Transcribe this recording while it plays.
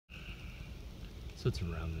So it's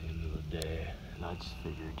around the end of the day, and I just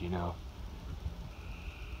figured, you know,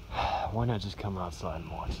 why not just come outside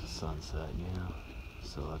and watch the sunset, you know?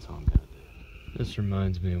 So that's what I'm gonna do. This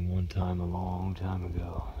reminds me of one time a long time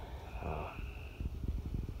ago.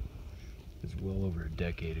 It's well over a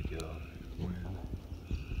decade ago when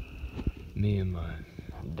me and my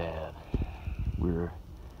dad, it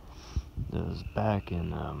was back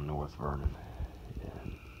in North Vernon,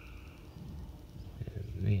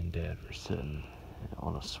 and me and Dad were sitting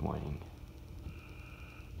on a swing,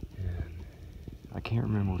 and I can't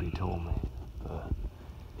remember what he told me, but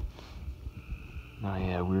no,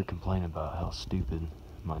 yeah, we were complaining about how stupid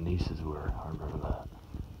my nieces were. I remember that.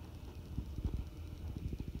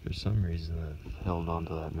 For some reason, I've held on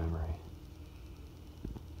to that memory.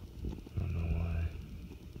 I don't know why.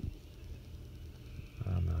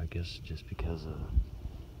 I don't know, I guess just because of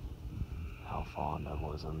how fond I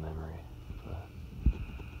was of memory. But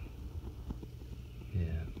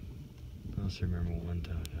yeah, I also remember one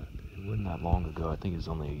time, it wasn't that long ago, I think it was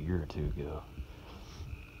only a year or two ago.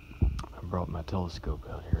 I brought my telescope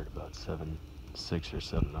out here at about 6 or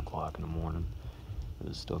 7 o'clock in the morning. It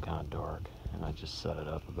was still kind of dark, and I just set it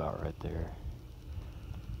up about right there,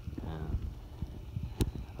 and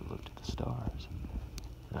I looked at the stars,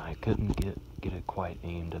 and I couldn't get it quite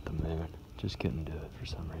aimed at the moon. Just couldn't do it for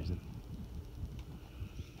some reason.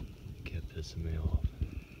 It kept pissing me off.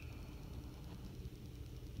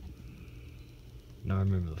 Now I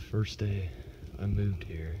remember the first day I moved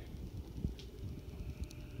here,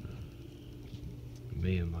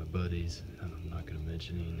 me and my buddies, I'm not gonna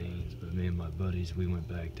mention any names, but me and my buddies, we went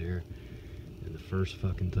back there, and the first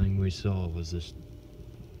fucking thing we saw was this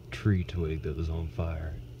tree twig that was on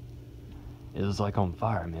fire. It was like on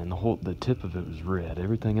fire, man. The tip of it was red.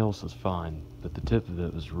 Everything else was fine, but the tip of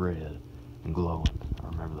it was red and glowing. I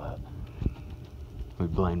remember that. We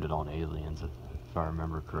blamed it on aliens, if I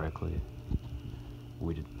remember correctly.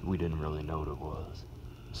 We didn't really know what it was.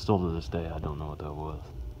 Still to this day, I don't know what that was.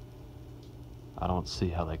 I don't see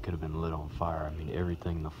how that could have been lit on fire. I mean,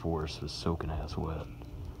 everything in the forest was soaking ass wet,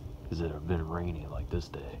 because it had been rainy like this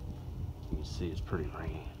day. You can see it's pretty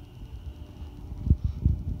rainy.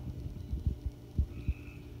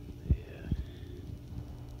 Yeah.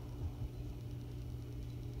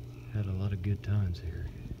 Had a lot of good times here.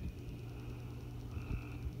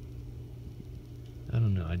 I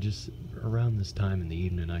don't know, around this time in the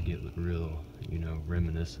evening, I get real, you know,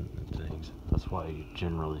 reminiscent of things. That's why I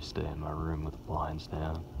generally stay in my room with the blinds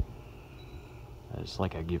down. It's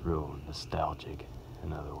like I get real nostalgic,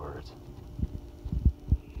 in other words.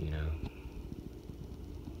 You know?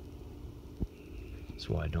 That's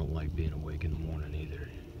why I don't like being awake in the morning either,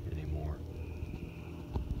 anymore.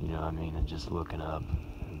 You know what I mean? And just looking up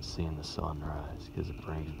and seeing the sunrise, because it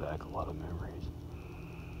brings back a lot of memories.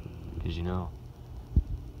 Because, you know,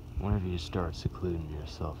 whenever you start secluding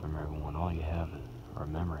yourself from everyone, all you have are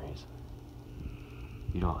memories.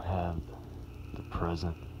 You don't have the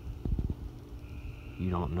present.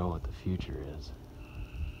 You don't know what the future is.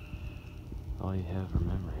 All you have are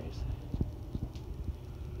memories.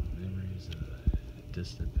 Memories of a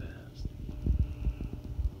distant past.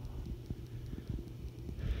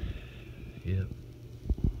 Yep.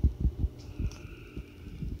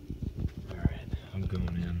 Alright, I'm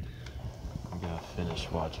going in. I'm gonna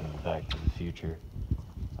finish watching Back to the Future.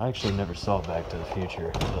 I actually never saw Back to the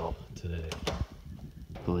Future until today,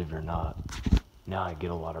 believe it or not. Now I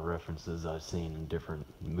get a lot of references I've seen in different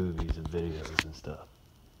movies and videos and stuff.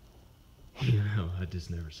 You know, I just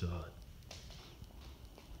never saw it.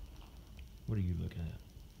 What are you looking at?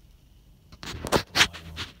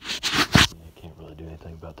 I can't really do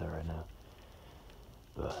anything about that right now.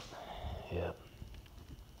 But, yeah.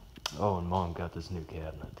 Oh, and Mom got this new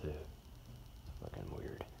cabinet too. Fucking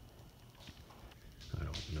weird. I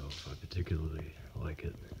don't know if I particularly like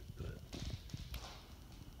it, but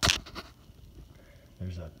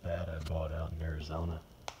there's that bat I bought out in Arizona.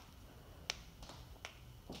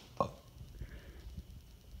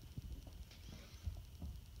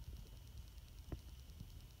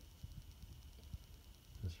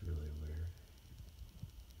 That's really weird.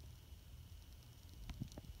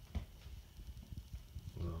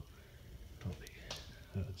 Well,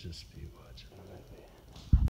 I'll just be watching the movie.